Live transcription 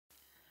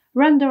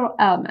Render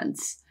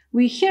elements.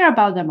 We hear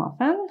about them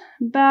often,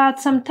 but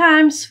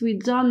sometimes we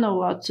don't know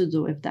what to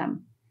do with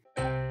them.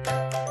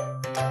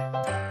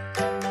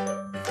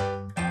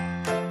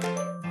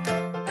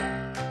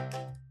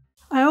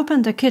 I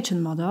opened the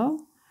kitchen model.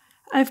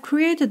 I've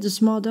created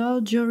this model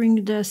during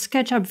the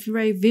SketchUp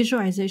V-Ray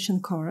visualization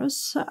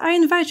course. I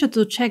invite you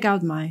to check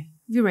out my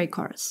V-Ray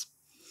course.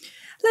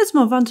 Let's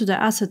move on to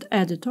the asset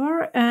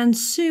editor and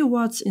see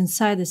what's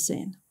inside the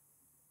scene.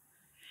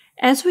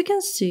 As we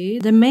can see,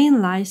 the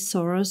main light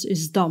source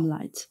is dome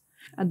light.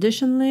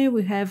 Additionally,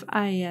 we have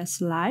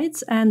IES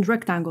lights and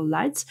rectangle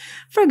lights,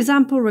 for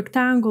example,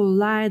 rectangle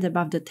light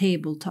above the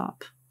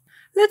tabletop.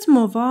 Let's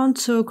move on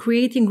to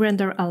creating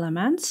render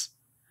elements.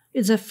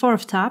 It's a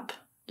fourth tab.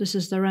 This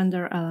is the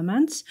render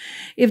elements.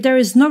 If there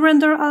is no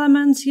render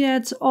elements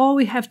yet, all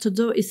we have to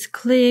do is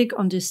click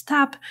on this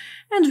tab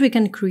and we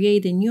can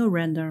create a new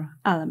render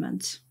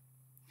element.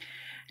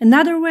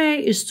 Another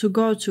way is to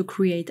go to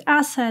Create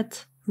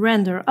Asset,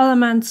 Render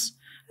Elements,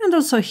 and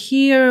also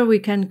here we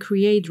can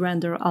create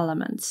render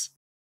elements.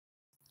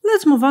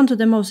 Let's move on to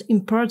the most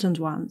important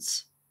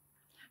ones.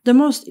 The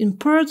most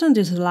important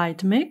is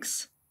Light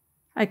Mix.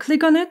 I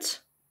click on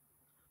it.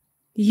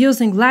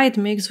 Using Light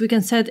Mix, we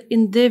can set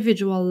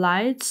individual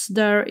lights,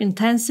 their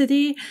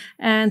intensity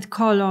and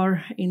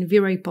color in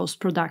V-Ray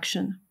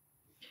post-production.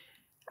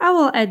 I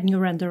will add new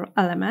render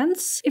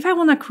elements. If I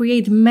want to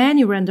create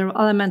many render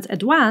elements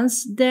at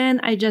once, then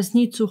I just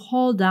need to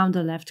hold down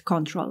the left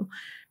control.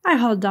 I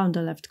hold down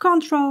the left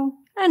control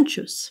and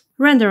choose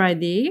Render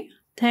ID.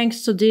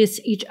 Thanks to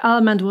this, each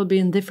element will be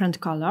in different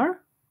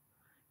color.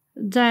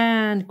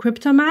 Then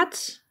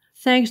Cryptomatte.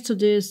 Thanks to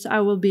this,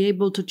 I will be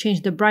able to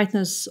change the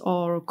brightness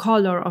or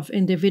color of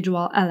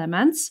individual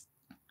elements.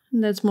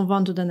 Let's move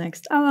on to the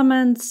next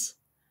elements.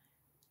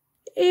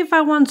 If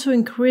I want to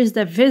increase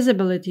the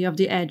visibility of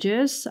the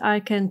edges, I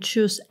can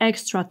choose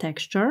Extra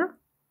Texture.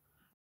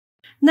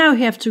 Now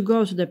you have to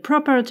go to the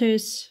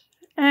Properties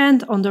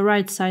and on the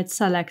right side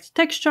select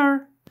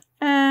Texture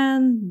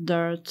and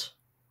Dirt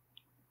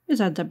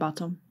is at the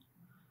bottom.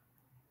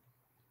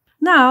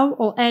 Now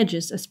all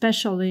edges,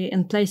 especially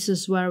in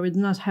places where we do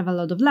not have a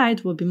lot of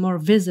light, will be more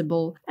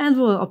visible and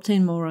we will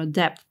obtain more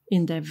depth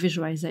in the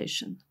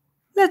visualization.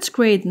 Let's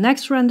create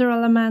next render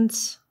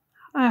elements.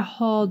 I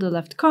hold the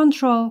left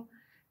control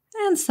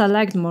and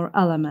select more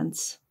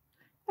elements.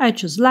 I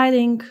choose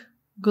Lighting,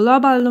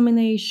 Global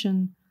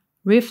Illumination,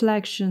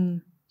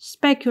 Reflection,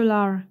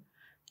 Specular,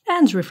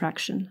 and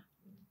Refraction.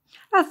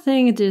 I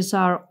think these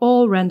are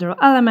all render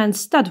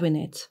elements that we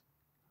need.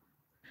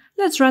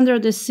 Let's render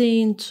the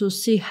scene to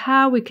see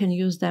how we can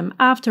use them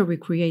after we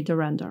create the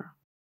render.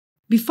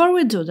 Before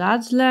we do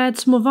that,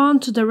 let's move on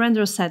to the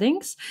render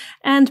settings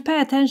and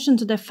pay attention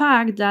to the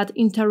fact that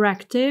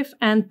interactive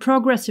and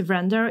progressive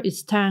render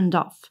is turned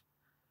off.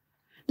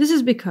 This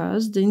is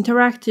because the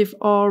interactive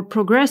or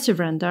progressive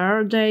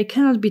render, they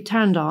cannot be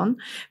turned on,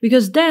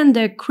 because then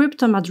the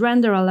Cryptomatte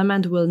render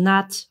element will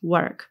not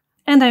work,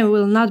 and I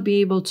will not be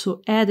able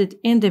to edit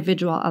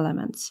individual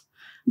elements.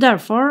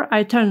 Therefore,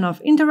 I turn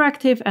off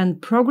interactive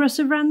and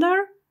progressive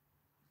render,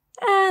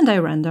 and I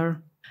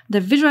render.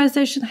 The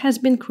visualization has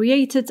been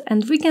created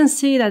and we can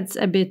see that it's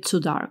a bit too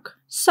dark.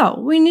 So,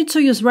 we need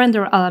to use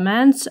render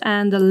elements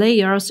and the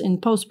layers in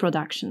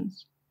post-production.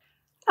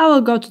 I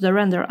will go to the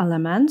render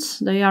elements,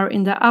 they are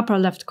in the upper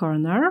left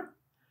corner.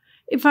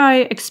 If I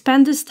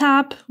expand this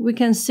tab, we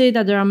can see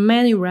that there are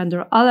many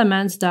render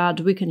elements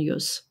that we can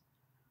use.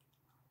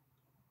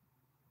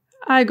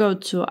 I go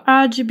to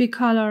RGB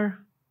color,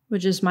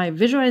 which is my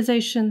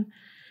visualization,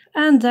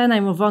 and then I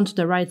move on to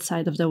the right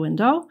side of the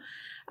window.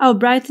 I'll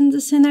brighten the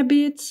scene a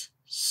bit,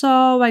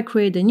 so I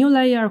create a new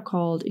layer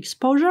called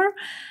Exposure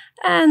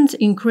and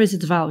increase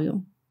its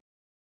value.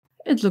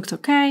 It looks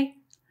okay.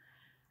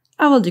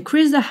 I will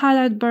decrease the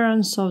highlight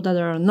burn so that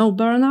there are no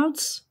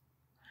burnouts.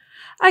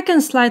 I can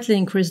slightly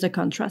increase the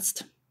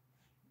contrast.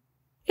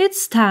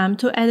 It's time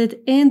to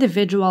edit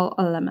individual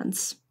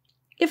elements.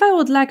 If I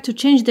would like to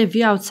change the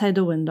view outside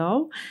the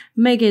window,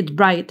 make it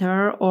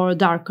brighter or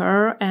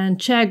darker,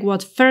 and check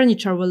what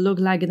furniture will look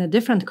like in a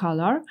different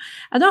color,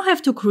 I don't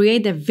have to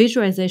create the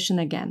visualization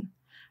again.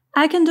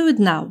 I can do it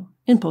now,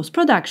 in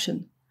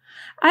post-production.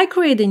 I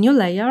create a new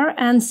layer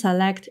and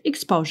select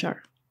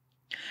Exposure.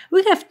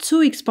 We have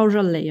two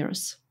exposure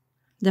layers.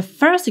 The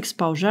first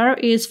exposure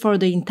is for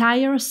the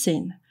entire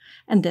scene,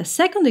 and the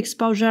second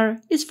exposure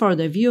is for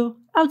the view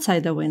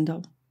outside the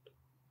window.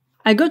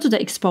 I go to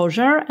the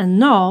exposure and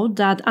note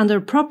that under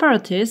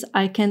Properties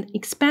I can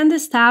expand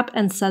this tab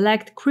and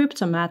select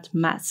Cryptomatte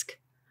Mask.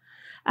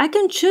 I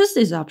can choose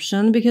this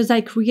option because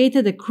I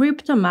created a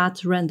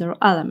Cryptomatte render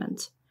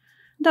element.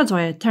 That's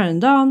why I turn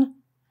it on,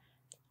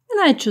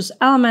 and I choose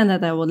element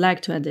that I would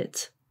like to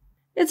edit.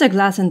 It's a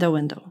glass in the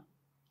window.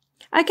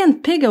 I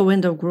can pick a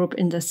window group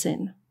in the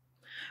scene.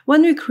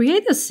 When we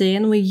create a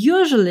scene, we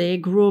usually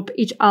group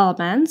each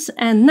element,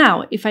 and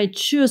now if I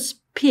choose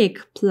Pick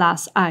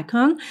plus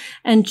icon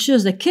and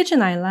choose the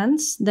kitchen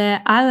islands,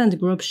 the island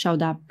group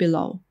showed up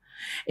below.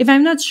 If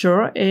I'm not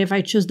sure if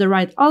I choose the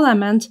right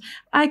element,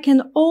 I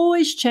can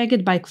always check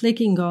it by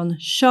clicking on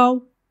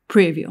Show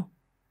Preview.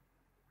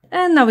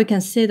 And now we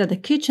can see that the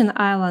kitchen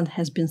island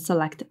has been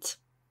selected.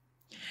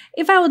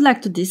 If I would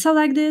like to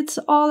deselect it,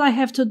 all I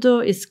have to do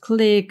is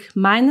click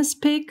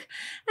 -pick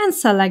and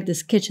select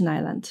this kitchen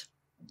island.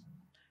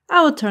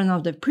 I will turn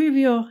off the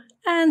preview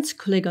and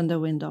click on the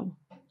window.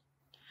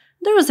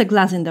 There is a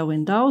glass in the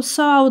window,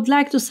 so I would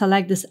like to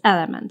select this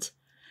element.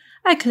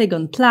 I click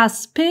on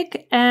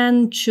 +pick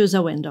and choose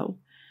a window.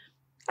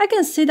 I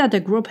can see that the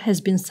group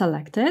has been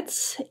selected.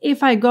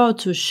 If I go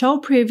to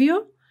Show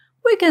Preview,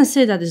 we can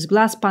see that this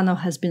glass panel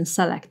has been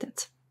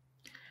selected.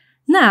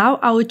 Now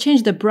I will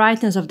change the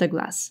brightness of the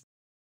glass.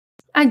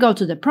 I go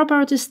to the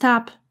Properties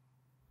tab.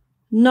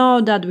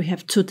 Note that we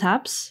have two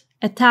tabs,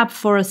 a tab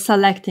for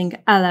selecting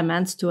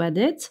elements to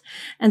edit,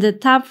 and a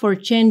tab for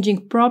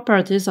changing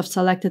properties of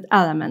selected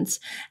elements,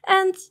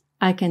 and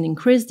I can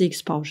increase the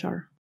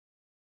exposure.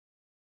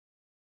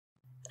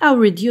 I'll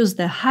reduce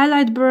the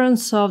highlight burn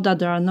so that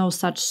there are no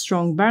such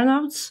strong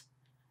burnouts,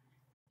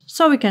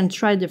 so we can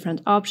try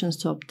different options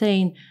to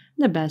obtain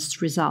the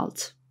best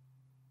result.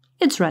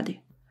 It's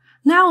ready.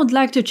 Now I would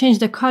like to change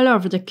the color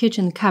of the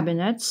kitchen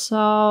cabinet, so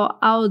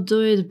I'll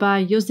do it by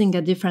using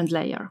a different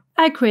layer.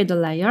 I create a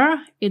layer,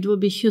 it will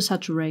be hue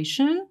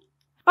saturation.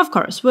 Of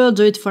course, we'll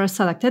do it for a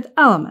selected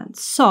element.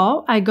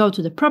 So I go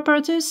to the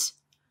Properties,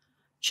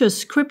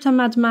 choose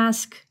Cryptomatte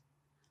mask,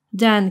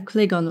 then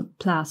click on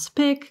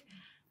 +pick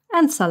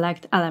and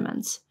select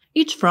elements.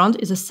 Each front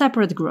is a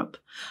separate group,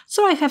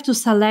 so I have to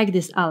select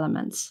these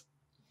elements.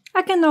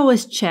 I can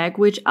always check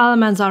which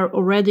elements are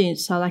already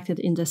selected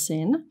in the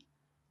scene.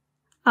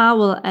 I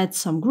will add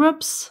some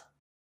groups.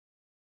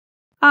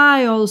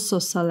 I also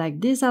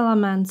select these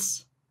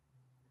elements.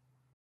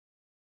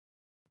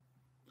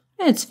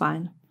 It's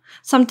fine.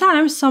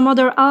 Sometimes some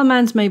other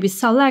elements may be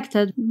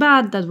selected,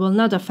 but that will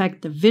not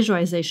affect the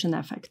visualization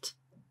effect.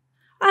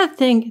 I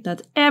think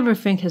that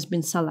everything has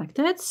been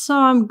selected, so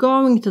I'm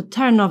going to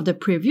turn off the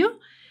preview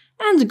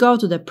and go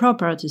to the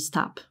Properties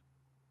tab.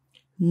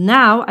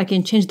 Now I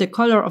can change the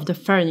color of the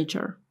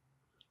furniture.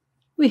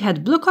 We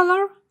had blue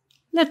color.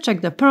 Let's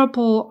check the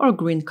purple or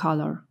green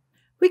color.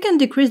 We can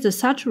decrease the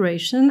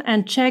saturation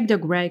and check the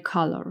gray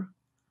color.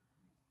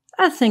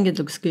 I think it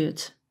looks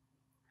good.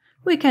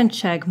 We can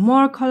check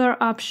more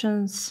color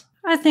options.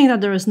 I think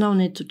that there is no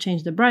need to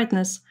change the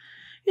brightness.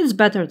 It's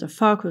better to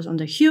focus on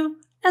the hue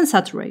and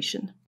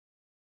saturation.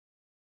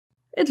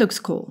 It looks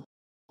cool.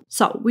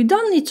 So, we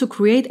don't need to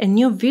create a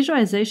new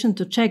visualization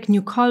to check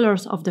new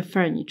colors of the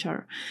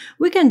furniture.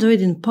 We can do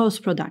it in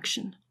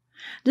post-production.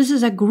 This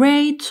is a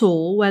great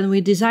tool when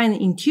we design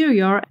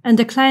interior and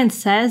the client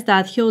says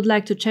that he would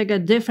like to check a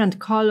different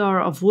color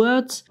of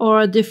wood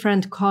or a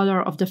different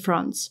color of the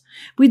fronts.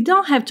 We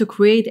don't have to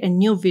create a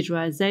new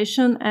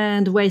visualization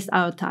and waste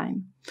our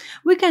time.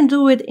 We can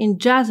do it in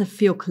just a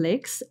few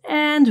clicks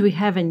and we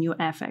have a new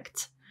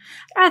effect.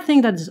 I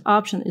think that this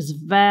option is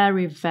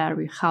very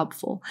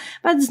helpful,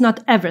 but it's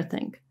not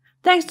everything.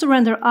 Thanks to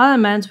render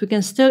elements, we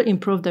can still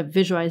improve the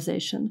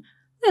visualization.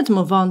 Let's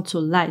move on to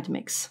light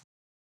mix.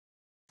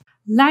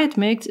 Light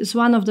mix is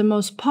one of the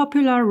most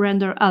popular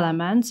render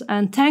elements,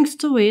 and thanks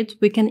to it,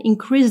 we can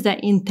increase the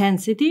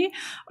intensity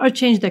or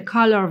change the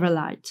color of a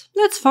light.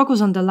 Let's focus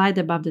on the light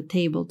above the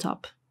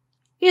tabletop.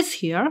 It's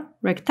here,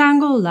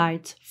 rectangle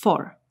light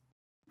 4.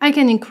 I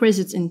can increase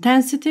its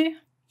intensity,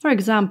 for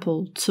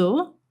example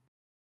 2.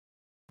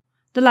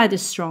 The light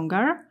is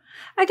stronger.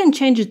 I can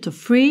change it to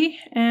 3,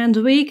 and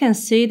we can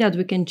see that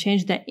we can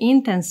change the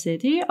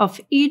intensity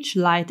of each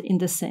light in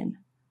the scene.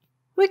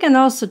 We can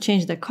also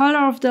change the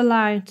color of the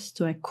light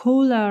to a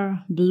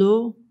cooler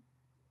blue,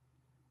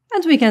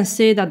 and we can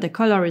see that the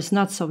color is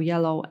not so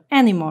yellow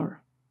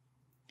anymore.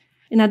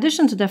 In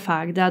addition to the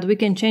fact that we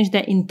can change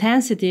the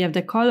intensity of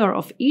the color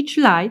of each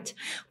light,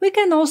 we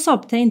can also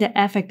obtain the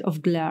effect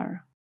of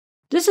glare.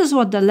 This is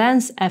what the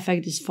lens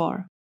effect is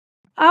for.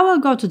 I will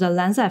go to the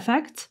lens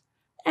effect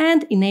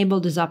and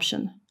enable this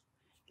option.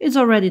 It's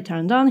already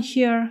turned on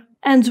here,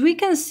 and we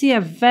can see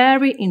a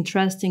very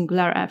interesting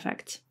glare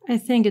effect. I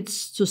think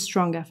it's too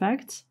strong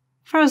effect.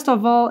 First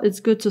of all,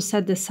 it's good to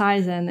set the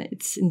size and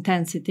its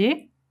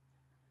intensity.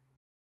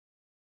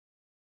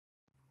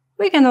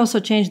 We can also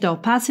change the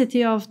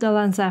opacity of the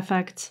lens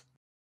effect.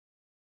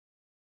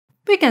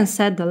 We can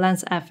set the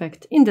lens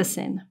effect in the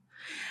scene.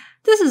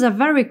 This is a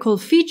very cool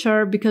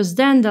feature because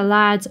then the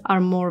lights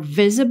are more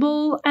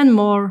visible and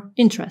more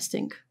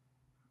interesting.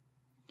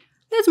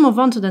 Let's move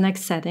on to the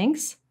next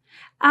settings.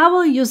 I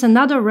will use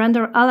another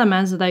render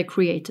element that I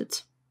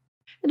created.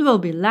 It will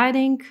be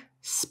lighting,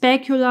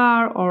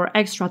 specular, or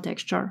extra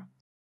texture.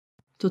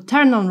 To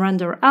turn on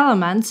render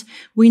elements,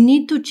 we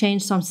need to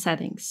change some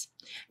settings.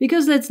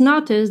 Because let's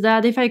notice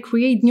that if I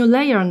create new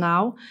layer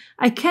now,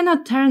 I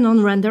cannot turn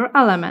on render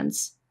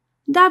elements.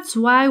 That's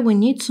why we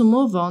need to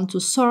move on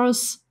to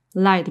source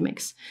light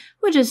mix,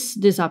 which is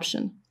this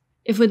option.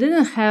 If we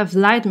didn't have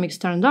light mix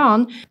turned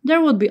on,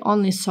 there would be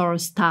only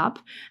source tab,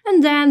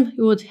 and then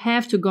you would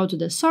have to go to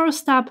the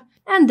source tab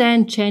and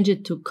then change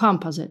it to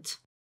composite.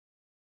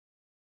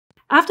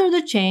 After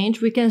the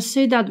change, we can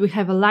see that we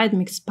have a light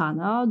mix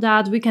panel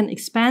that we can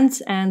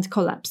expand and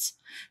collapse.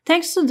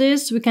 Thanks to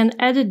this, we can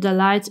edit the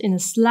lights in a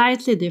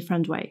slightly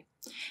different way.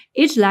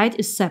 Each light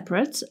is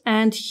separate,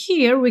 and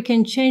here we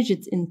can change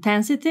its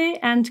intensity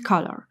and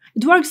color.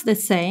 It works the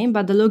same,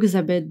 but the look is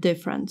a bit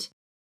different.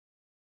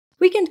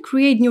 We can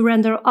create new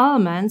render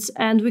elements,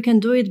 and we can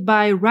do it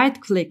by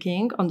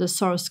right-clicking on the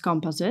source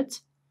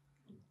composite,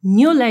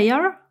 new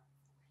layer,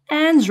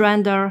 and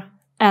render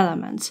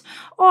elements.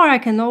 Or I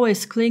can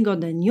always click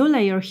on the new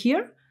layer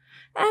here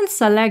and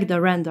select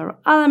the render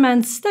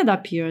elements that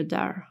appear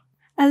there.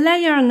 A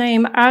layer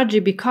named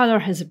RGB color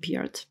has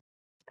appeared.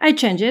 I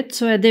change it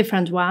to a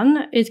different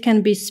one. It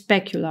can be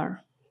Specular.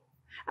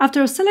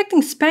 After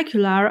selecting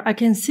Specular, I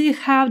can see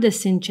how the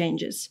scene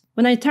changes.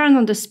 When I turn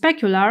on the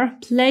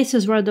Specular,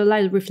 places where the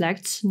light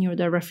reflects, near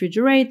the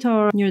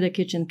refrigerator, near the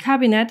kitchen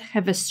cabinet,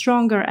 have a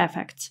stronger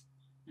effect.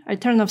 I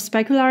turn off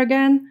Specular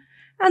again,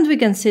 and we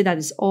can see that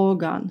it's all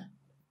gone.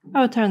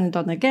 I'll turn it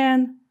on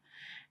again,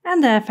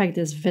 and the effect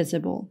is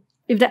visible.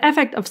 If the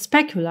effect of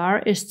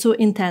Specular is too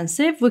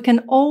intensive, we can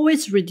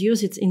always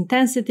reduce its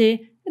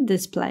intensity at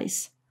this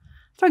place.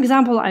 For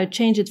example, I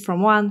change it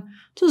from 1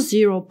 to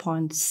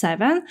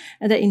 0.7,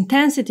 and the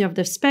intensity of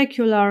the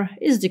Specular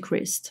is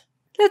decreased.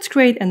 Let's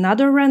create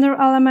another render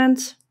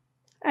element.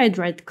 I'd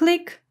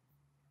right-click,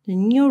 the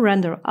new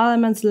render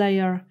elements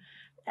layer,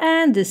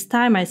 and this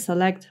time I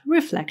select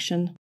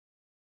reflection.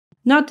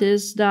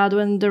 Notice that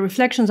when the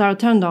reflections are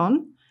turned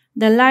on,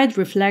 the light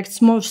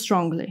reflects more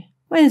strongly.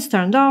 When it's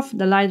turned off,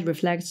 the light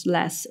reflects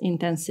less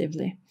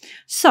intensively.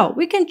 So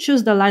we can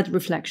choose the light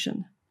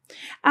reflection.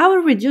 I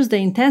will reduce the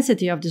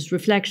intensity of these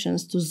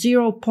reflections to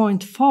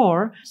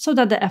 0.4 so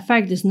that the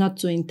effect is not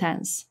too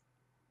intense.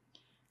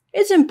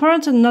 It's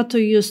important not to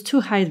use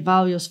too high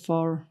values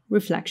for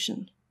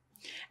reflection.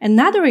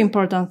 Another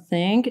important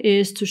thing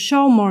is to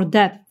show more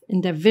depth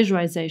in the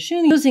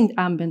visualization using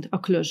ambient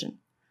occlusion.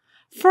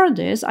 For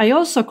this, I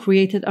also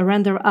created a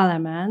render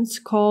element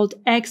called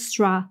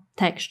Extra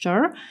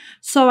Texture.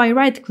 So I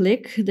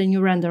right-click the new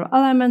render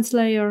elements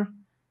layer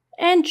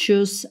and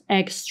choose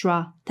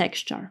Extra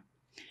Texture.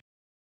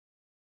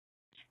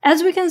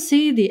 As we can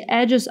see, the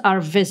edges are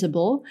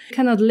visible. We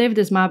cannot leave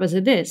this map as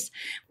it is.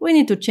 We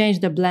need to change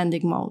the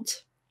blending mode.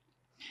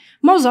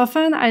 Most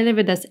often, I leave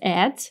it as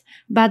Add,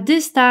 but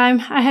this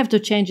time I have to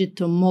change it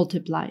to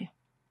Multiply.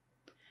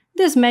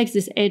 This makes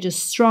these edges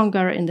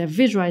stronger in the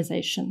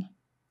visualization.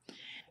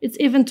 It's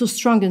even too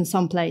strong in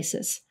some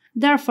places.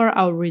 Therefore,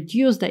 I'll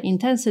reduce the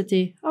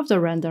intensity of the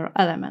render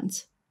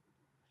element.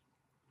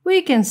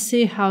 We can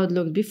see how it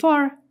looked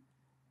before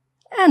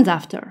and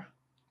after.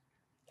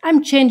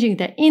 I'm changing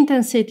the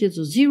intensity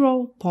to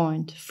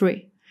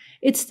 0.3.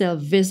 It's still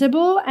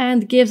visible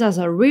and gives us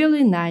a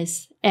really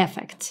nice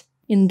effect.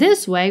 In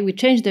this way, we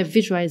change the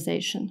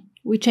visualization.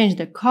 We change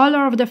the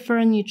color of the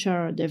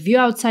furniture, the view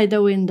outside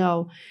the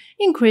window,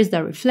 increased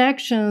the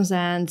reflections,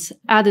 and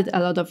added a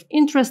lot of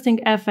interesting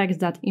effects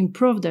that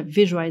improve the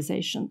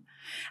visualization.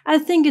 I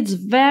think it's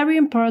very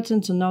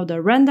important to know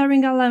the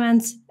rendering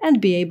elements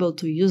and be able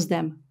to use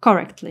them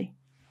correctly.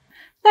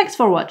 Thanks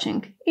for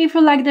watching. If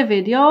you liked the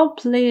video,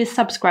 please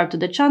subscribe to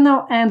the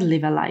channel and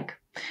leave a like.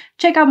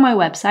 Check out my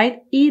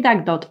website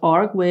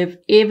educk.org with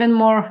even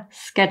more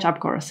SketchUp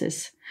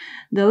courses.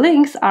 The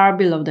links are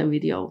below the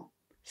video.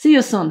 See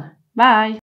you soon. Bye!